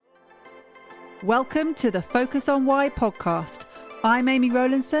Welcome to the Focus on Why podcast. I'm Amy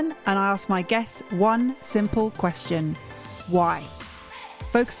Rowlandson and I ask my guests one simple question. Why?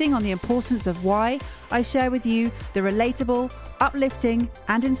 Focusing on the importance of why, I share with you the relatable, uplifting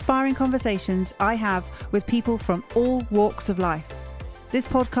and inspiring conversations I have with people from all walks of life. This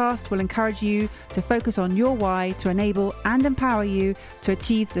podcast will encourage you to focus on your why to enable and empower you to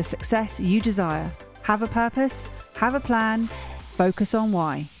achieve the success you desire. Have a purpose, have a plan, focus on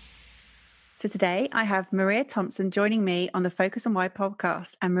why. So today I have Maria Thompson joining me on the Focus on Why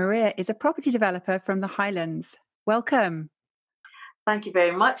podcast, and Maria is a property developer from the Highlands. Welcome. Thank you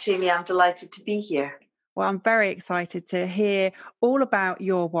very much, Amy. I'm delighted to be here. Well, I'm very excited to hear all about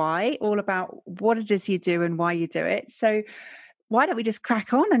your why, all about what it is you do and why you do it. So why don't we just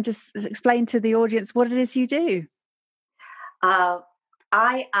crack on and just explain to the audience what it is you do?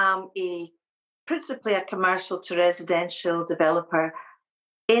 I am principally a commercial to residential developer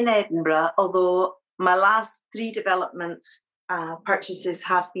in Edinburgh, although my last three developments purchases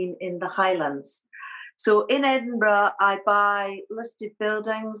have been in the Highlands. So in Edinburgh, I buy listed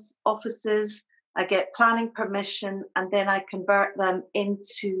buildings, offices, I get planning permission, and then I convert them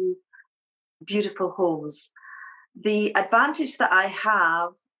into beautiful homes. The advantage that I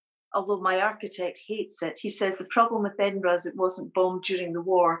have, although my architect hates it, he says the problem with Edinburgh is it wasn't bombed during the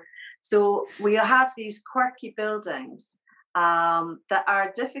war. So we have these quirky buildings that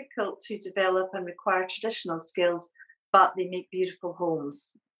are difficult to develop and require traditional skills, but they make beautiful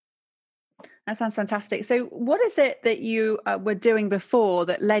homes. That sounds fantastic. So what is it that you were doing before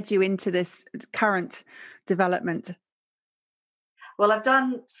that led you into this current development? Well, I've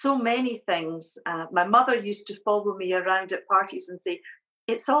done so many things. My mother used to follow me around at parties and say,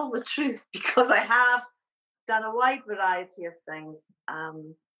 it's all the truth, because I have done a wide variety of things.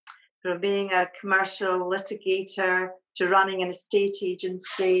 From being a commercial litigator to running an estate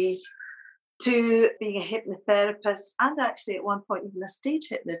agency to being a hypnotherapist and actually at one point even a stage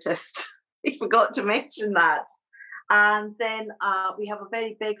hypnotist. I forgot to mention that. And then we have a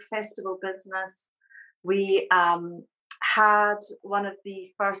very big festival business. We had one of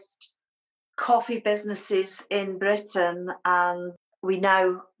the first coffee businesses in Britain, and we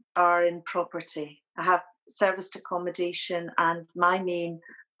now are in property. I have serviced accommodation, and my main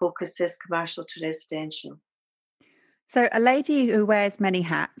focus is commercial to residential. So a lady who wears many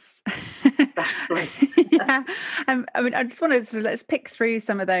hats. Exactly. Yeah. I mean, I just wanted to let's pick through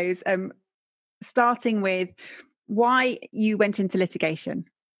some of those, starting with why you went into litigation.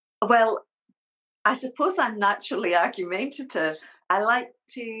 Well, I suppose I'm naturally argumentative. I like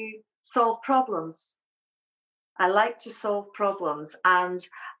to solve problems. And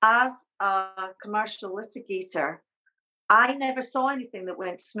as a commercial litigator, I never saw anything that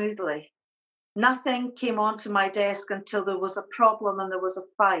went smoothly. Nothing came onto my desk until there was a problem and there was a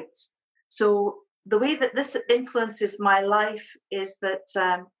fight. So the way that this influences my life is that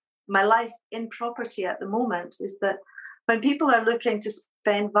my life in property at the moment is that when people are looking to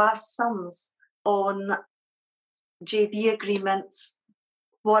spend vast sums on JV agreements,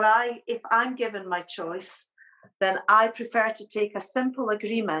 if I'm given my choice, then I prefer to take a simple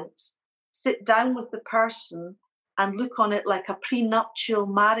agreement, sit down with the person and look on it like a prenuptial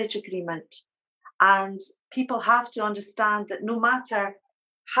marriage agreement. And people have to understand that no matter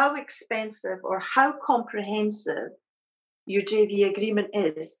how expensive or how comprehensive your JV agreement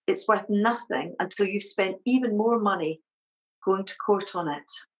is, it's worth nothing until you've spent even more money going to court on it.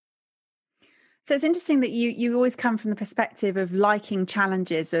 So it's interesting that you always come from the perspective of liking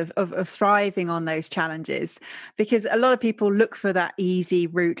challenges, of thriving on those challenges, because a lot of people look for that easy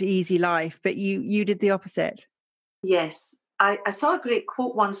route, easy life, but you did the opposite. Yes. I saw a great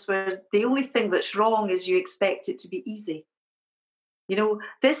quote once where the only thing that's wrong is you expect it to be easy. You know,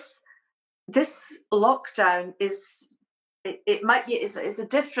 this lockdown is a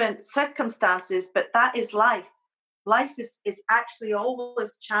different circumstances, but that is life. Life is actually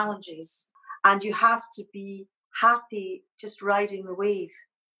always challenges, and you have to be happy just riding the wave.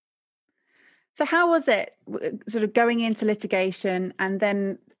 So how was it sort of going into litigation and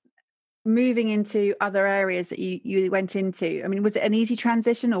then moving into other areas that you went into? I mean, was it an easy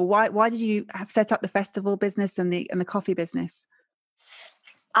transition, or why did you have set up the festival business and the coffee business?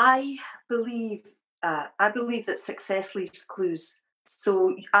 I believe that success leaves clues.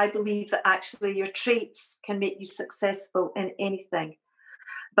 So I believe that actually your traits can make you successful in anything.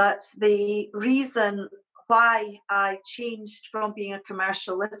 But the reason why I changed from being a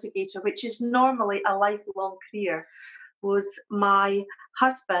commercial litigator, which is normally a lifelong career, was my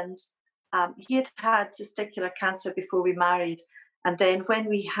husband. He had had testicular cancer before we married. And then when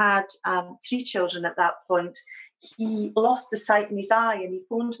we had 3 children at that point, he lost the sight in his eye, and he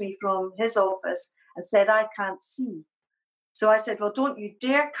phoned me from his office and said, I can't see. So I said, well, don't you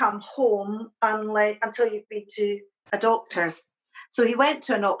dare come home until you've been to a doctor's. So he went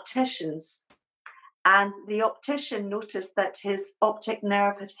to an optician's, and the optician noticed that his optic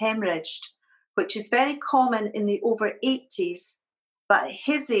nerve had hemorrhaged, which is very common in the over 80s. But at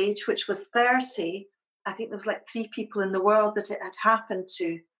his age, which was 30, I think there was like 3 people in the world that it had happened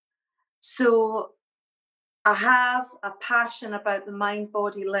to. So I have a passion about the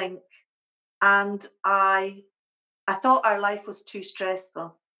mind-body link, and I thought our life was too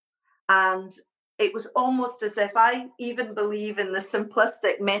stressful. And it was almost as if I even believe in the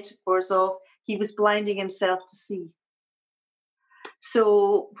simplistic metaphors of he was blinding himself to see.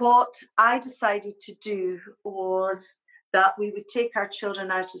 So what I decided to do was that we would take our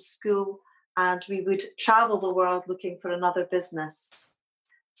children out of school and we would travel the world looking for another business.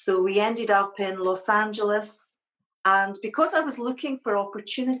 So we ended up in Los Angeles. And because I was looking for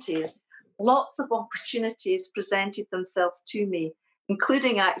opportunities, lots of opportunities presented themselves to me,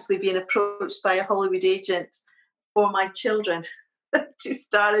 including actually being approached by a Hollywood agent for my children to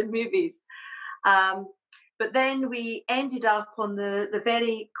star in movies. But then we ended up on the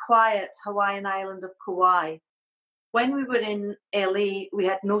very quiet Hawaiian island of Kauai. When we were in LA, we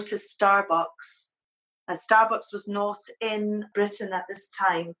had noticed Starbucks. Starbucks was not in Britain at this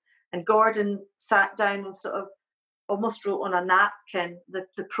time. And Gordon sat down and sort of almost wrote on a napkin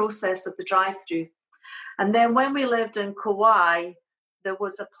the process of the drive-through. And then when we lived in Kauai, there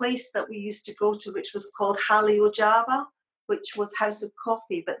was a place that we used to go to, which was called Halio Java, which was House of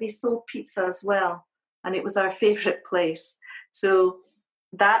Coffee, but they sold pizza as well. And it was our favorite place. So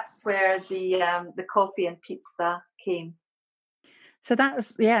that's where the coffee and pizza came. So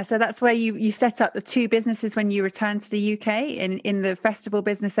that's where you set up the 2 businesses when you returned to the UK, in the festival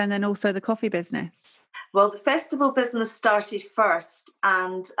business and then also the coffee business. Well, the festival business started first,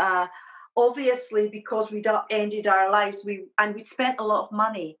 and obviously because we'd upended our lives, we'd spent a lot of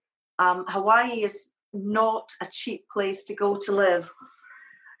money. Hawaii is not a cheap place to go to live.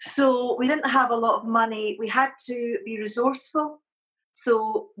 So we didn't have a lot of money. We had to be resourceful.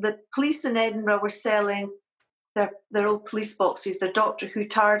 So the police in Edinburgh were selling their old police boxes, their Doctor Who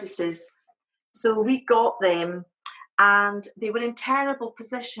TARDISes. So we got them, and they were in terrible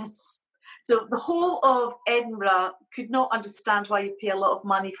positions. So the whole of Edinburgh could not understand why you pay a lot of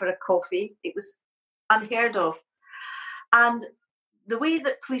money for a coffee. It was unheard of. And the way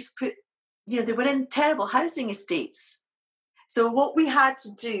that police they were in terrible housing estates. So what we had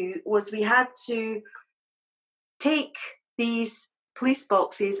to do was we had to take these police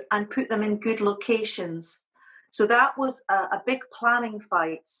boxes and put them in good locations. So that was a big planning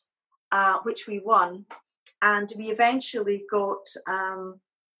fight, which we won. And we eventually got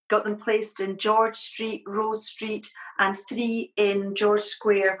them placed in George Street, Rose Street, and 3 in George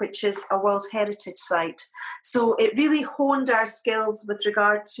Square, which is a World Heritage Site. So it really honed our skills with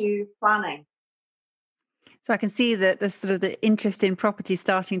regard to planning. So I can see that the sort of the interest in property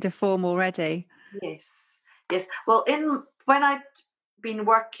starting to form already. Yes. Well, when I'd been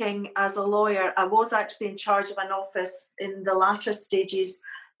working as a lawyer, I was actually in charge of an office in the latter stages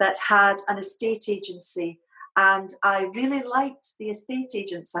that had an estate agency. And I really liked the estate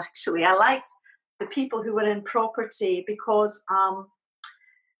agents, actually. I liked the people who were in property because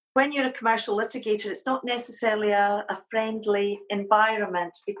when you're a commercial litigator, it's not necessarily a friendly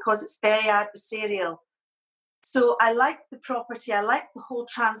environment because it's very adversarial. So I liked the property, I liked the whole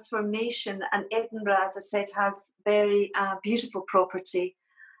transformation, and Edinburgh, as I said, has very beautiful property.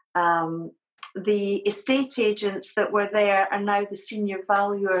 The estate agents that were there are now the senior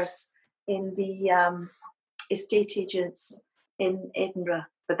valuers in the estate agents in Edinburgh.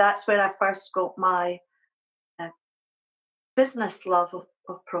 But that's where I first got my business love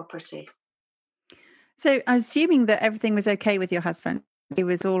of property. So I'm assuming that everything was okay with your husband. He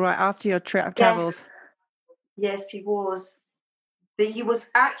was all right after your trip of travels. Yes, he was. He was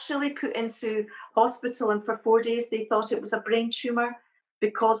actually put into hospital, and for 4 days they thought it was a brain tumour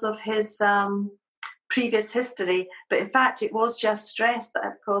because of his previous history. But in fact, it was just stress that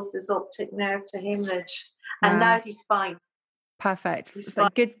had caused his optic nerve to hemorrhage. And now he's fine. Perfect. He's fine.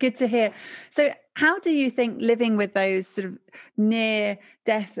 Good to hear. So how do you think living with those sort of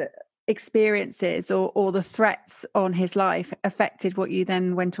near-death experiences or the threats on his life affected what you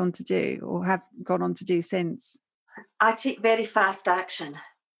then went on to do or have gone on to do since? I take very fast action,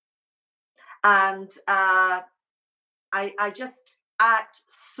 and I just act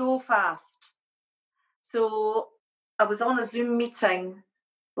so fast. So I was on a Zoom meeting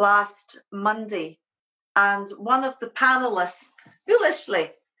last Monday, and one of the panelists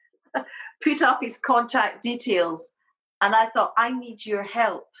foolishly put up his contact details. And I thought, I need your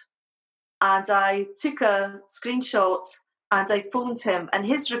help. And I took a screenshot and I phoned him. And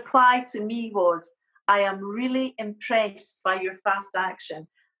his reply to me was, I am really impressed by your fast action,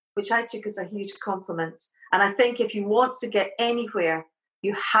 which I took as a huge compliment. And I think if you want to get anywhere,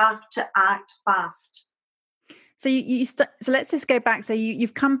 you have to act fast. So so let's just go back. So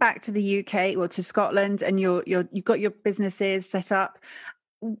you've come back to the UK or to Scotland, and you've got your businesses set up.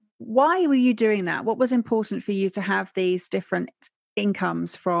 Why were you doing that? What was important for you to have these different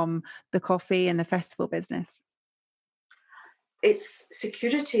incomes from the coffee and the festival business? It's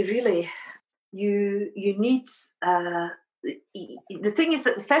security, really. You need. The thing is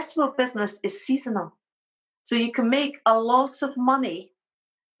that the festival business is seasonal, so you can make a lot of money,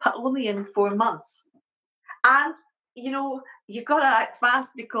 but only in 4 months. And, you've got to act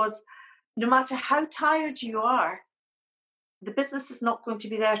fast, because no matter how tired you are, the business is not going to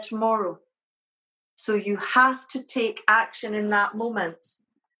be there tomorrow. So you have to take action in that moment.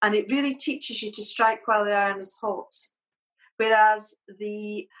 And it really teaches you to strike while the iron is hot. Whereas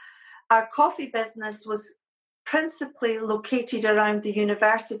our coffee business was principally located around the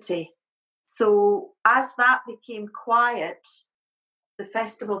university. So as that became quiet, the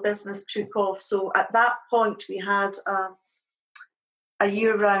festival business took off. So at that point, we had a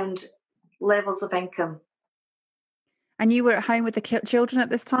year-round levels of income. And you were at home with the children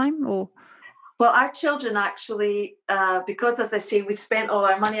at this time, or? Well, our children actually, because as I say, we spent all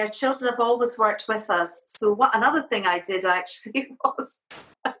our money, our children have always worked with us. So another thing I did actually was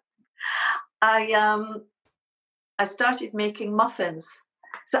I started making muffins.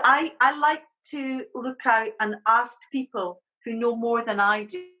 So I like to look out and ask people who know more than I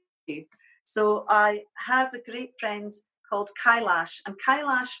do. So I had a great friend called Kailash, and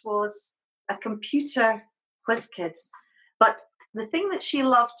Kailash was a computer whiz kid. But the thing that she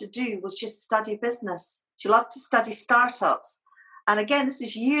loved to do was just study business. She loved to study startups. And again, this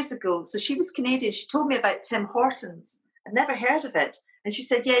is years ago. So she was Canadian. She told me about Tim Hortons. I'd never heard of it. And she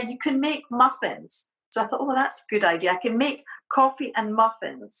said, yeah, you can make muffins. So I thought, oh, that's a good idea. I can make coffee and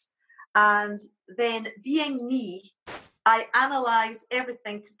muffins. And then, being me, I analyze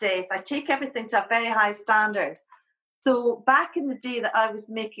everything to death. I take everything to a very high standard. So back in the day that I was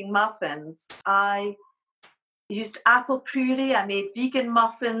making muffins, I used apple puree. I made vegan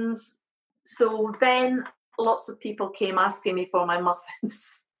muffins. So then lots of people came asking me for my muffins.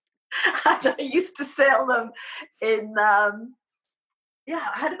 And I used to sell them in, I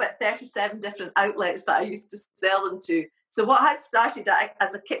had about 37 different outlets that I used to sell them to. So what had started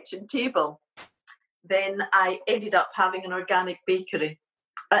as a kitchen table, then I ended up having an organic bakery.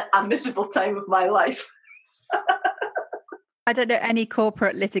 A miserable time of my life. I don't know any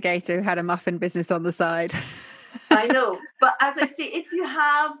corporate litigator who had a muffin business on the side. I know, but as I say, if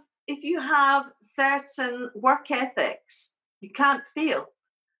you have certain work ethics, you can't fail.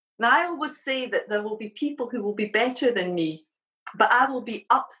 Now, I always say that there will be people who will be better than me, but I will be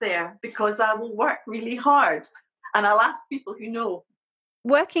up there because I will work really hard, and I'll ask people who know.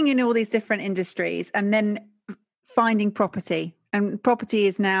 Working in all these different industries and then finding property, and property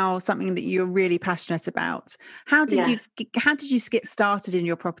is now something that you're really passionate about. How did you get started in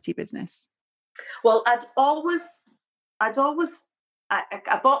your property business? Well, I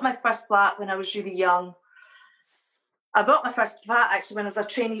bought my first flat when I was really young. I bought my first flat actually when I was a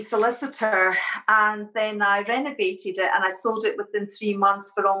trainee solicitor, and then I renovated it and I sold it within 3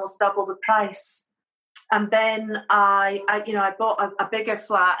 months for almost double the price. And then I bought a bigger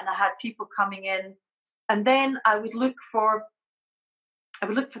flat, and I had people coming in, and then I would look for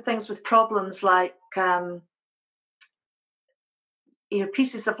things with problems like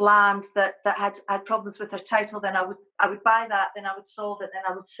pieces of land that had problems with their title. Then I would buy that, then I would solve it, then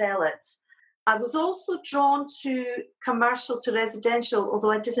I would sell it. I was also drawn to commercial to residential,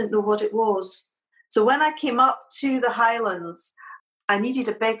 although I didn't know what it was. So when I came up to the Highlands, I needed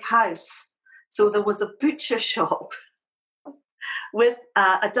a big house. So there was a butcher shop with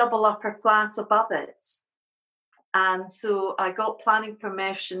a double upper flat above it. And so I got planning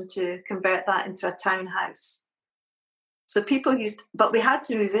permission to convert that into a townhouse. So but we had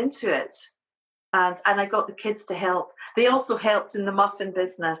to move into it. And I got the kids to help. They also helped in the muffin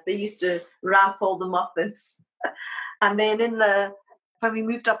business. They used to wrap all the muffins. And then when we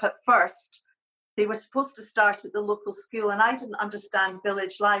moved up at first, they were supposed to start at the local school, and I didn't understand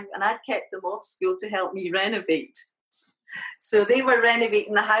village life, and I'd kept them off school to help me renovate. So they were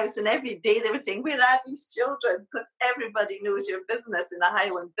renovating the house, and every day they were saying, where are these children? Because everybody knows your business in a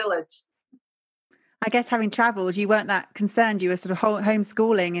Highland village. I guess having travelled, you weren't that concerned. You were sort of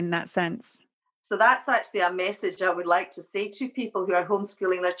homeschooling in that sense. So that's actually a message I would like to say to people who are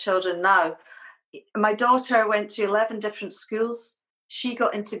homeschooling their children now. My daughter went to 11 different schools. She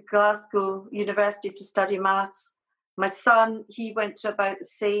got into Glasgow University to study maths. My son, he went to about the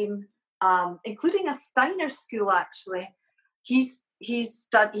same, including a Steiner school, actually. He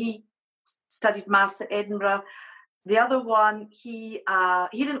studied maths at Edinburgh. The other one, he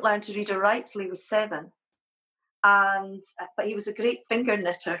didn't learn to read or write till he was 7. But he was a great finger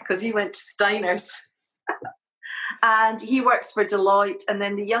knitter because he went to Steiner's. And he works for Deloitte. And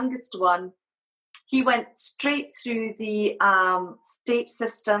then the youngest one, he went straight through the state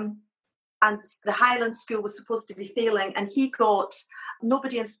system, and the Highland School was supposed to be failing, and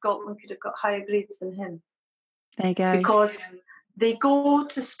nobody in Scotland could have got higher grades than him. There you go. Because they go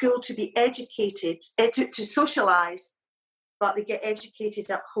to school to be educated, to socialise, but they get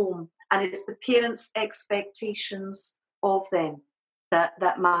educated at home. And it's the parents' expectations of them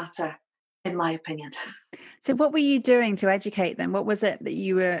that matter, in my opinion. So what were you doing to educate them? What was it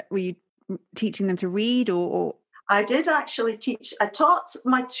that were you teaching them to read, or? I did actually teach. I taught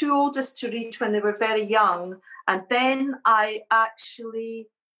my 2 oldest to read when they were very young. And then I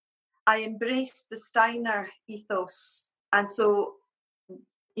embraced the Steiner ethos. And so,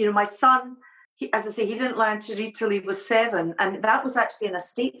 my son, as I say, he didn't learn to read till he was 7. And that was actually in a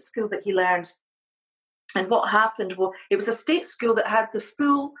state school that he learned. And what happened, well, it was a state school that had the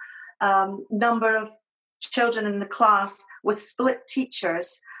full number of children in the class with split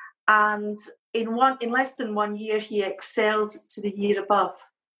teachers. And in less than 1 year, he excelled to the year above.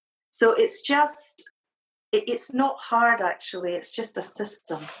 So it's not hard, actually. It's just a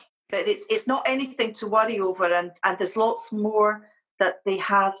system. But it's not anything to worry over. And there's lots more that they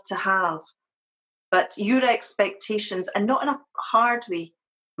have to have. But your expectations, and not in a hard way.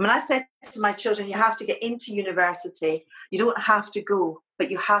 I mean, I said to my children, you have to get into university. You don't have to go,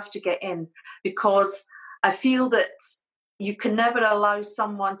 but you have to get in. Because I feel that you can never allow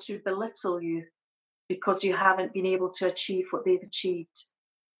someone to belittle you because you haven't been able to achieve what they've achieved.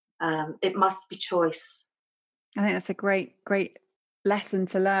 It must be choice. I think that's a great lesson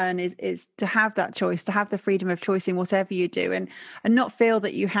to learn, is to have that choice, to have the freedom of choice in whatever you do, and not feel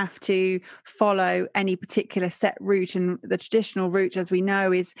that you have to follow any particular set route. And the traditional route, as we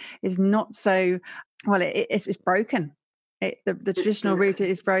know, is not so well. It's broken. The traditional route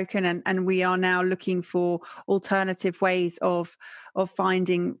is broken, and we are now looking for alternative ways of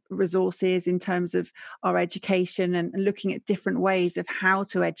finding resources in terms of our education, and looking at different ways of how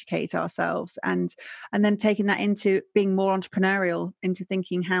to educate ourselves, and then taking that into being more entrepreneurial, into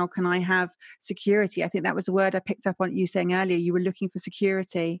thinking, how can I have security? I think that was a word I picked up on you saying earlier. You were looking for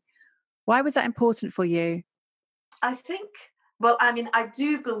security. Why was that important for you? I think, well, I mean, I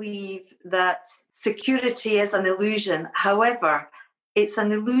do believe that security is an illusion. However, it's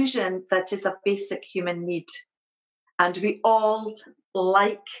an illusion that is a basic human need. And we all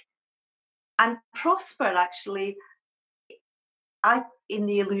like and prosper, actually, in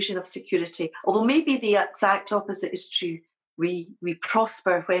the illusion of security. Although maybe the exact opposite is true. We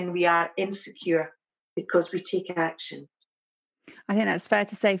prosper when we are insecure because we take action. I think that's fair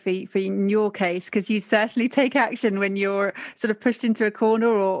to say for in your case, because you certainly take action when you're sort of pushed into a corner,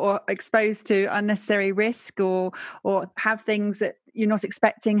 or exposed to unnecessary risk, or have things that you're not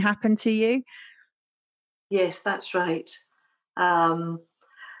expecting happen to you. Yes, that's right.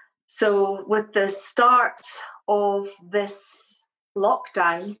 So with the start of this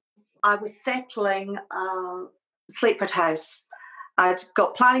lockdown, I was settling Slateford House. I'd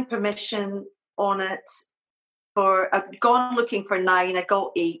got planning permission on it. I'd gone looking for 9, I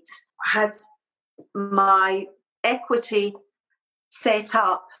got 8. I had my equity set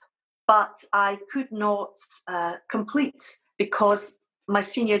up, but I could not complete because my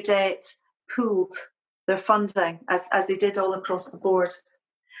senior debt pooled their funding, as they did all across the board.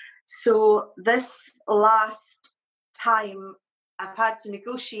 So this last time, I've had to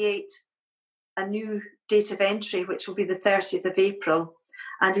negotiate a new date of entry, which will be the 30th of April.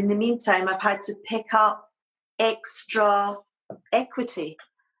 And in the meantime, I've had to pick up extra equity.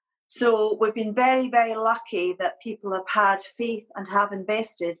 So we've been very, very lucky that people have had faith and have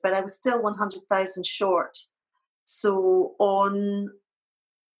invested, but I was still 100,000 short. So on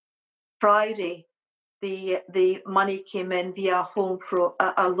Friday, the money came in via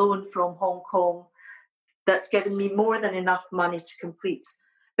a loan from Hong Kong that's given me more than enough money to complete.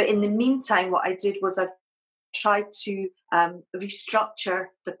 But in the meantime, what I did was I tried to restructure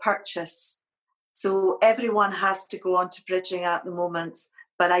the purchase. So everyone has to go on to bridging at the moment,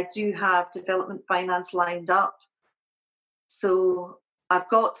 but I do have development finance lined up. So I've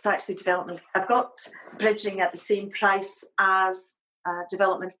got bridging at the same price as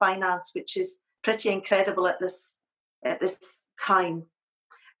development finance, which is pretty incredible at this time.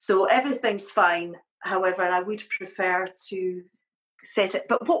 So everything's fine. However, I would prefer to set it.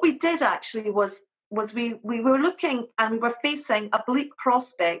 But what we did actually was we were looking and we were facing a bleak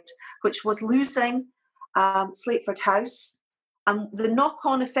prospect, which was losing Slateford House. And the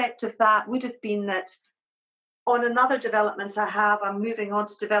knock-on effect of that would have been that on another development I'm moving on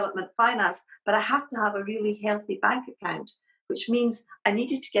to development finance, but I have to have a really healthy bank account, which means I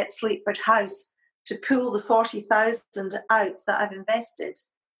needed to get Slateford House to pull the 40,000 out that I've invested.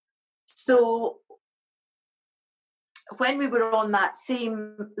 So when we were on that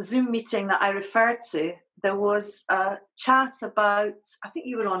same Zoom meeting that I referred to, there was a chat about, I think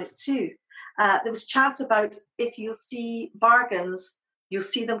you were on it too, there was chat about if you'll see bargains, you'll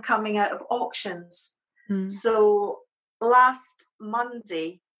see them coming out of auctions. So last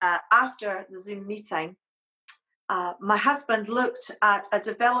Monday, after the Zoom meeting, my husband looked at a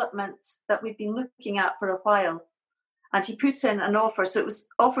development that we'd been looking at for a while, and he put in an offer. So it was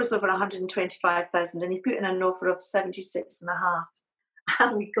offers over 125,000, and he put in an offer of 76.5,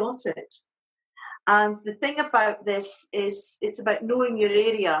 and we got it. And the thing about this is it's about knowing your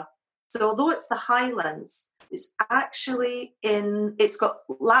area. So although it's the Highlands, it's actually it's got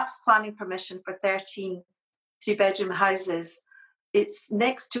lapse planning permission for 13 three-bedroom houses. It's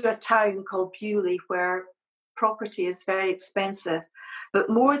next to a town called Bewley where property is very expensive. But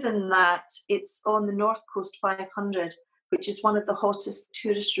more than that, it's on the North Coast 500, which is one of the hottest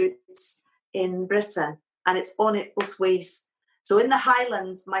tourist routes in Britain, and it's on it both ways. So in the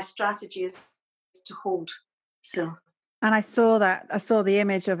Highlands, my strategy is to hold. And I saw the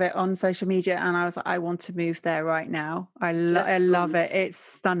image of it on social media, and I was like, I want to move there right now. I love it. It's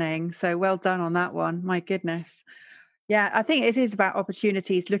stunning. So well done on that one. My goodness. Yeah, I think it is about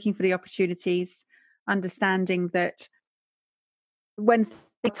opportunities, looking for the opportunities, understanding that when things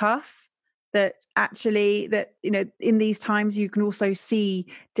are tough, that actually that, you know, in these times you can also see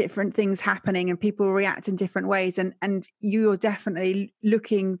different things happening and people react in different ways, and you're definitely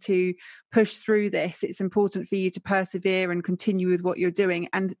looking to push through this. It's important for you to persevere and continue with what you're doing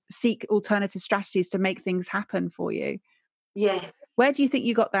and seek alternative strategies to make things happen for you. Yeah. Where do you think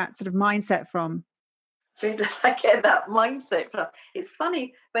you got that sort of mindset from? Where did I get that mindset from? It's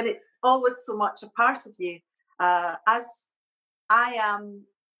funny, but it's always so much a part of you. As I am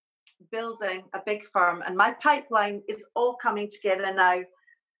building a big firm and my pipeline is all coming together now,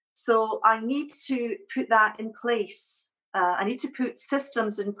 so I need to put that in place. I need to put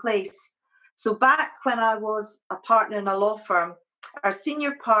systems in place. So back when I was a partner in a law firm, our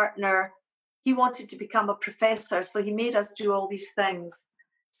senior partner, he wanted to become a professor, so he made us do all these things.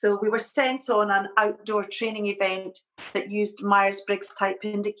 So we were sent on an outdoor training event that used Myers-Briggs type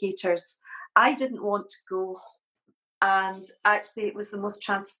indicators. I didn't want to go. And actually, it was the most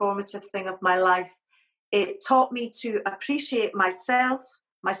transformative thing of my life. It taught me to appreciate myself,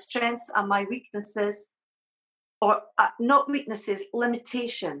 my strengths and my weaknesses, or not weaknesses,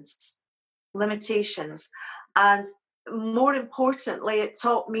 limitations. And more importantly, it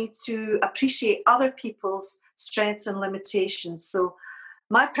taught me to appreciate other people's strengths and limitations. So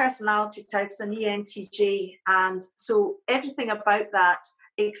my personality type is an ENTJ, and so everything about that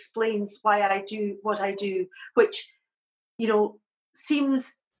explains why I do what I do, which, you know,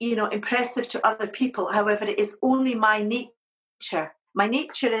 seems, you know, impressive to other people. However, it is only my nature. My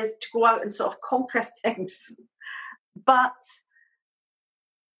nature is to go out and sort of conquer things. But,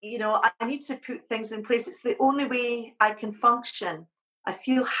 you know, I need to put things in place. It's the only way I can function. I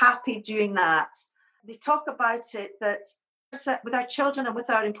feel happy doing that. They talk about it that with our children and with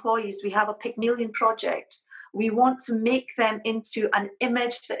our employees, we have a Pygmalion project. We want to make them into an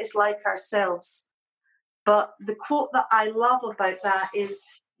image that is like ourselves. But the quote that I love about that is,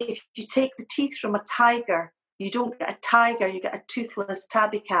 if you take the teeth from a tiger, you don't get a tiger, you get a toothless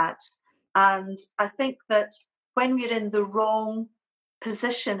tabby cat. And I think that when we're in the wrong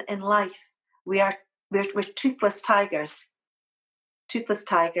position in life, we're toothless tigers,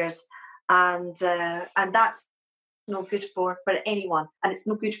 and that's no good for anyone, and it's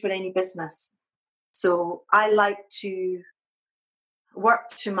no good for any business. So I like to work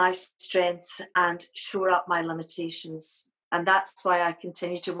to my strengths and shore up my limitations, and that's why I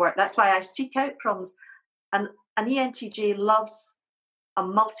continue to work. That's why I seek out problems, and an ENTJ loves a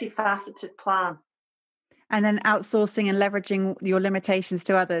multifaceted plan. And then outsourcing and leveraging your limitations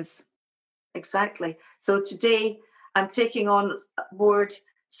to others. Exactly. So today I'm taking on board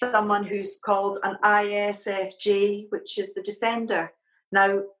someone who's called an ISFJ, which is the defender.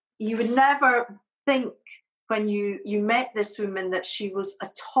 Now, you would never think when you met this woman that she was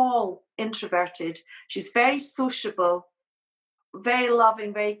at all introverted. She's very sociable, very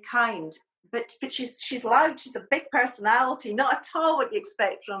loving, very kind. but she's loud. She's a big personality, not at all what you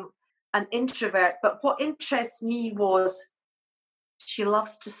expect from an introvert. But what interests me was she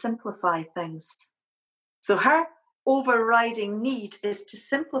loves to simplify things. So her overriding need is to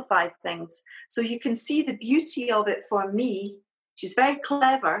simplify things. So you can see the beauty of it for me. She's very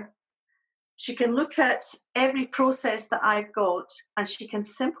clever. She can look at every process that I've got and she can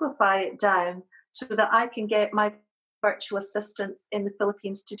simplify it down so that I can get my virtual assistants in the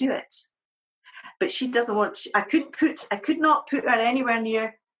Philippines to do it. But she doesn't want, I could not put her anywhere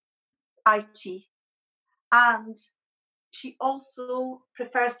near IT. And she also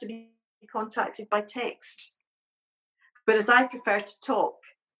prefers to be contacted by text. Whereas I prefer to talk,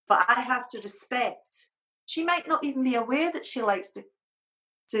 but I have to respect. She might not even be aware that she likes to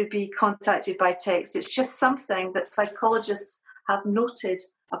be contacted by text. It's just something that psychologists have noted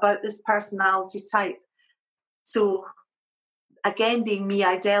about this personality type. So again, being me,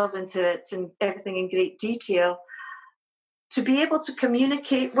 I delve into it and everything in great detail. To be able to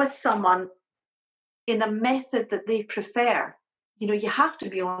communicate with someone in a method that they prefer, you have to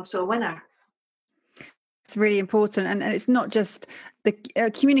be on to a winner. It's really important. And it's not just the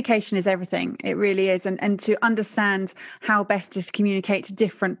communication is everything. It really is. And to understand how best to communicate to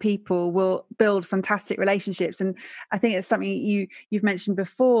different people will build fantastic relationships. And I think it's something you've mentioned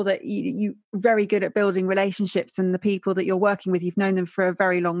before, that you're very good at building relationships, and the people that you're working with, you've known them for a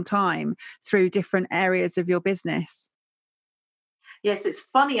very long time through different areas of your business. Yes, it's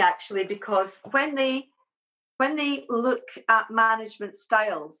funny actually, because when they look at management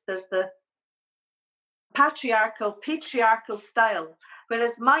styles, there's the patriarchal style,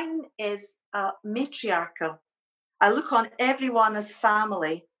 whereas mine is matriarchal. I look on everyone as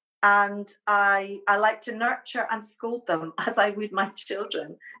family, and I like to nurture and scold them as I would my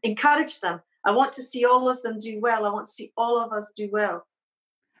children, encourage them. I want to see all of them do well. I want to see all of us do well.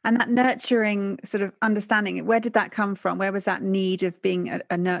 And that nurturing sort of understanding, where did that come from? Where was that need of being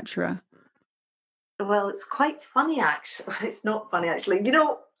a nurturer? Well, it's quite funny, actually. It's not funny, actually.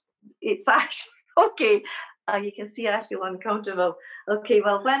 It's actually, okay. You can see I feel uncomfortable. Okay,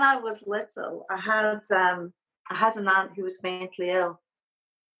 well, when I was little, I had an aunt who was mentally ill,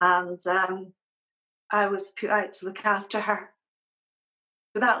 and I was put out to look after her.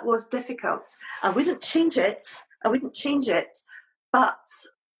 So that was difficult. I wouldn't change it, but...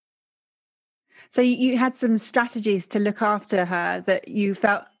 So you had some strategies to look after her that you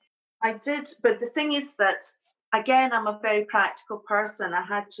felt... I did, but the thing is that, again, I'm a very practical person.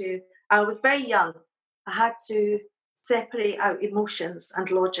 I was very young. I had to separate out emotions and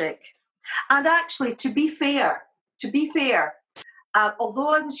logic. And actually, to be fair, although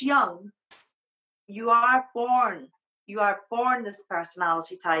I was young, you are born this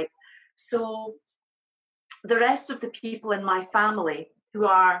personality type. So the rest of the people in my family who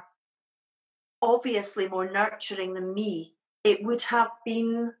are obviously more nurturing than me, it would have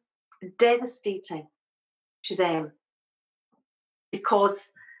been devastating to them because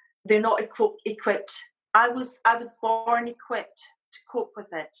they're not equipped. I was born equipped to cope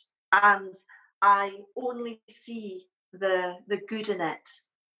with it, and I only see the good in it,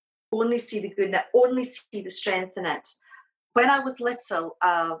 only see the good in it, only see the strength in it. When I was little,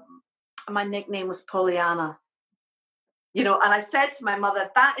 my nickname was Pollyanna, and I said to my mother,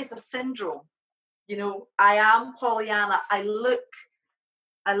 that is a syndrome. I am Pollyanna. I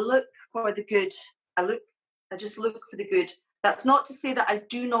look for the good. I just look for the good. That's not to say that I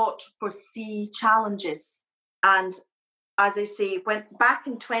do not foresee challenges. And as I say, went back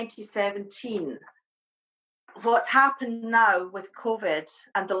in 2017, what's happened now with COVID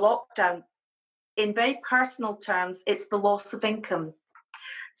and the lockdown, in very personal terms, it's the loss of income.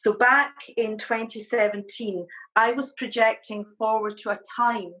 So back in 2017, I was projecting forward to a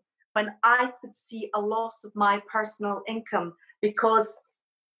time when I could see a loss of my personal income because,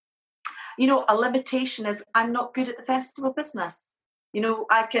 a limitation is I'm not good at the festival business.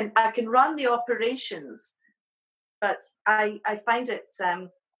 I can run the operations, but I find it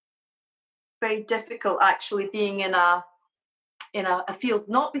very difficult actually being in a field,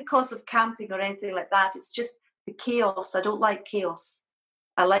 not because of camping or anything like that. It's just the chaos. I don't like chaos.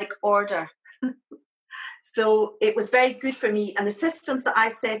 I like order. So it was very good for me. And the systems that I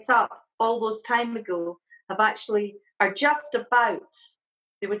set up all those time ago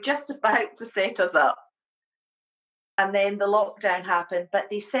they were just about to set us up. And then the lockdown happened, but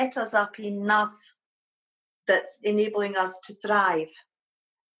they set us up enough that's enabling us to thrive.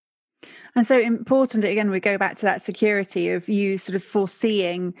 And so important, again, we go back to that security of you sort of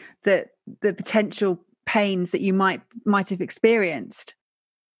foreseeing the potential pains that you might have experienced.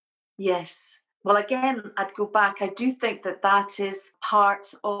 Yes. Well, again, I'd go back. I do think that that is part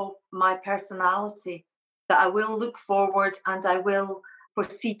of my personality, that I will look forward and I will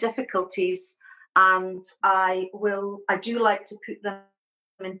foresee difficulties, and I do like to put them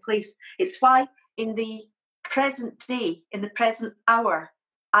in place. It's why in the present day, in the present hour,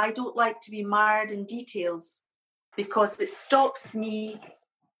 I don't like to be mired in details, because it stops me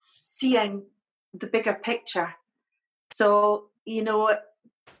seeing the bigger picture. So,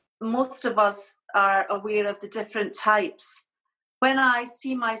 most of us are aware of the different types. When I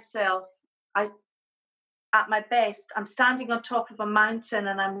see myself, at my best, I'm standing on top of a mountain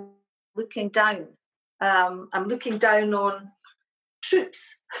and I'm looking down. I'm looking down on troops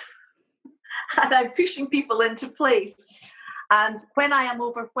and I'm pushing people into place. And when I am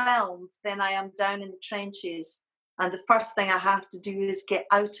overwhelmed, then I am down in the trenches. And the first thing I have to do is get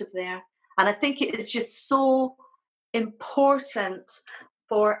out of there. And I think it is just so important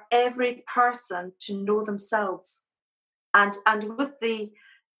for every person to know themselves. And with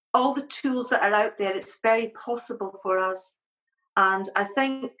all the tools that are out there, it's very possible for us. And I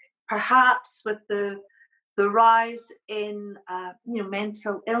think perhaps with the rise in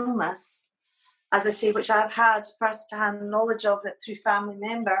mental illness, as I say, which I've had first-hand knowledge of it through family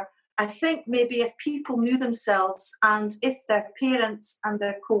member, I think maybe if people knew themselves and if their parents and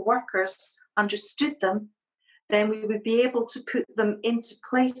their co-workers understood them, then we would be able to put them into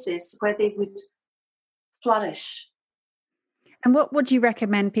places where they would flourish. And what would you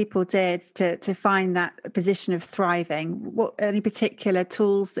recommend people did to find that position of thriving? What any particular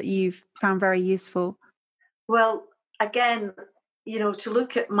tools that you've found very useful? Well, again, to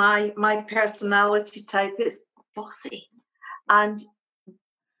look at my personality type, it's bossy,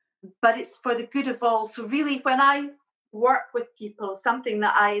 but it's for the good of all. So really, when I work with people, something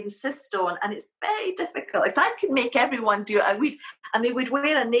that I insist on, and it's very difficult. If I could make everyone do it, I would, and they would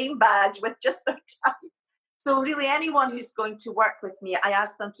wear a name badge with just their type. So really, anyone who's going to work with me, I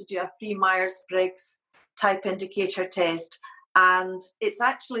ask them to do a free Myers-Briggs type indicator test. And it's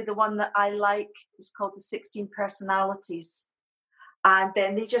actually the one that I like. It's called the 16 personalities. And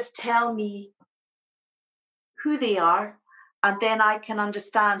then they just tell me who they are, and then I can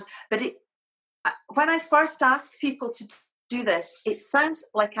understand. But when I first ask people to do this, it sounds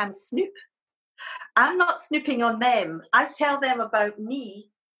like I'm snoop. I'm not snooping on them. I tell them about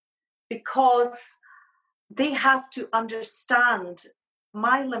me because they have to understand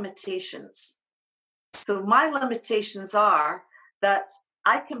my limitations. So my limitations are that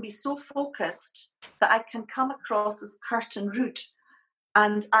I can be so focused that I can come across as curt and rude,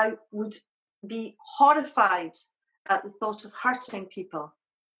 and I would be horrified at the thought of hurting people.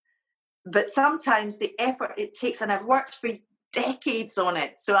 But sometimes the effort it takes, and I've worked for decades on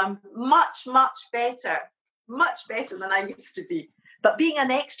it, so I'm much, much better than I used to be. But being an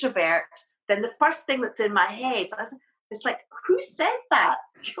extrovert, then the first thing that's in my head, it's like, who said that?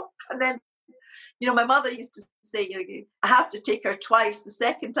 And then, my mother used to say, I have to take her twice, the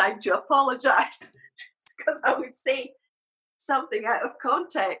second time to apologize, because I would say something out of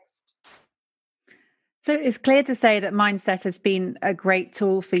context. So it's clear to say that mindset has been a great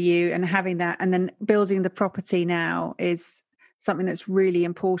tool for you, and having that, and then building the property now is something that's really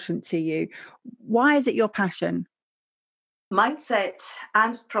important to you. Why is it your passion? Mindset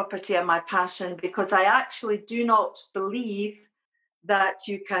and property are my passion, because I actually do not believe that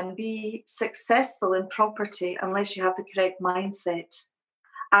you can be successful in property unless you have the correct mindset.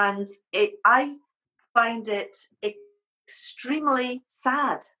 And I find it extremely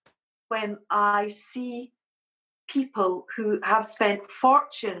sad when I see people who have spent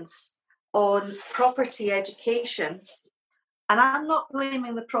fortunes on property education, and I'm not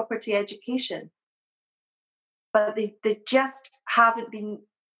blaming the property education, but they just haven't been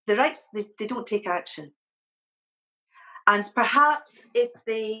the right, they don't take action. And perhaps if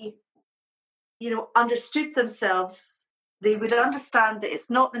they, understood themselves, they would understand that it's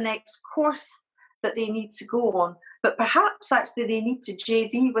not the next course that they need to go on, but perhaps actually they need to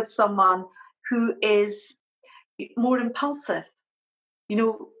JV with someone who is more impulsive,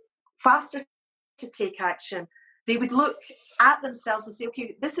 faster to take action. They would look at themselves and say,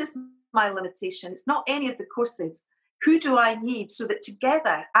 okay, this is my limitation. It's not any of the courses. Who do I need, so that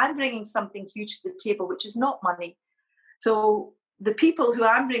together I'm bringing something huge to the table, which is not money. So the people who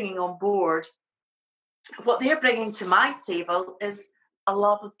I'm bringing on board, what they're bringing to my table is a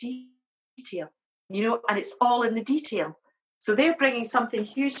love of detail, and it's all in the detail. So they're bringing something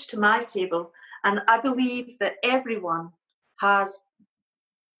huge to my table. And I believe that everyone has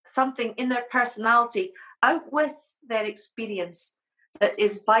something in their personality out with their experience that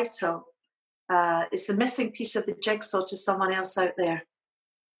is vital. It's the missing piece of the jigsaw to someone else out there.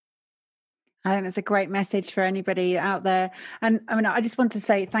 I think that's a great message for anybody out there. And I mean, I just want to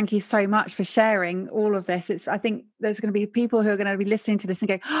say thank you so much for sharing all of this. I think there's going to be people who are going to be listening to this and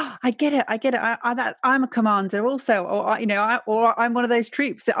going, oh, I get it. I'm a commander also, or, or I'm one of those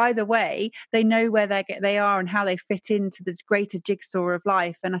troops. So either way, they know where they are and how they fit into the greater jigsaw of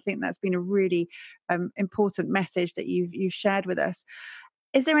life. And I think that's been a really important message that you've shared with us.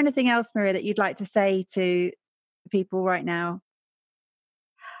 Is there anything else, Maria, that you'd like to say to people right now?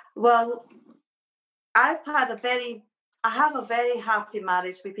 Well, I have a very happy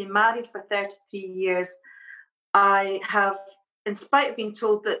marriage. We've been married for 33 years. I have, in spite of being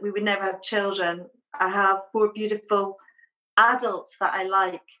told that we would never have children, I have 4 beautiful adults that I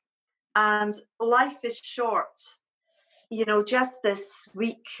like. And life is short. Just this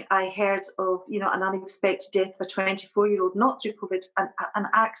week I heard of, an unexpected death of a 24-year-old, not through COVID, an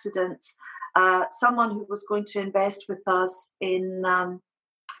accident. Someone who was going to invest with us in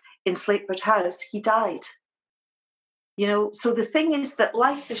Slateford House, he died. So the thing is that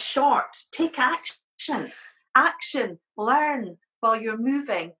life is short. Take action, learn while you're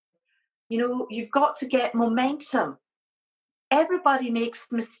moving. You've got to get momentum. Everybody makes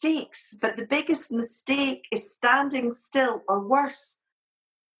mistakes, but the biggest mistake is standing still, or worse,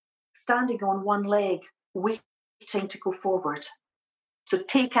 standing on one leg, waiting to go forward. So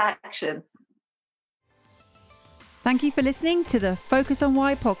take action. Thank you for listening to the Focus on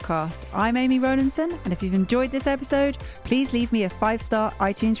Why podcast. I'm Amy Rowlandson, and if you've enjoyed this episode, please leave me a 5-star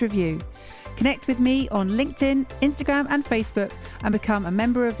iTunes review. Connect with me on LinkedIn, Instagram, and Facebook, and become a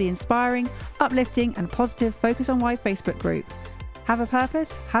member of the inspiring, uplifting, and positive Focus on Why Facebook group. Have a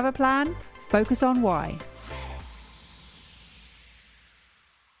purpose, have a plan, focus on why.